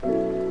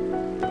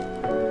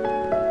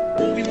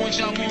What we want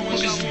y'all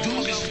motherfuckers to do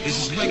is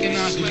just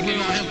recognize the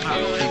real hip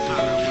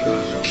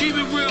hop. Keep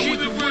it real with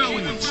the real.